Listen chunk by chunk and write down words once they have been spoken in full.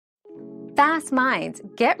Fast minds,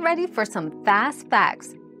 get ready for some fast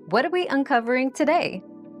facts. What are we uncovering today?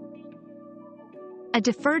 A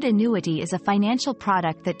deferred annuity is a financial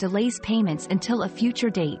product that delays payments until a future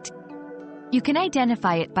date. You can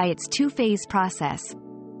identify it by its two-phase process: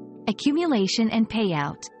 accumulation and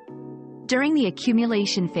payout. During the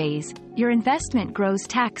accumulation phase, your investment grows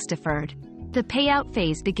tax-deferred. The payout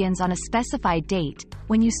phase begins on a specified date,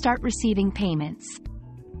 when you start receiving payments.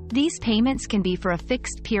 These payments can be for a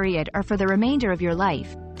fixed period or for the remainder of your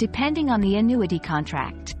life, depending on the annuity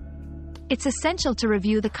contract. It's essential to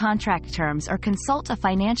review the contract terms or consult a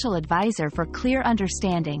financial advisor for clear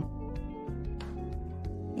understanding.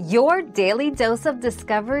 Your daily dose of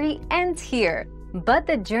discovery ends here, but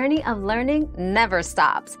the journey of learning never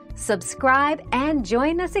stops. Subscribe and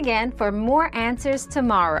join us again for more answers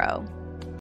tomorrow.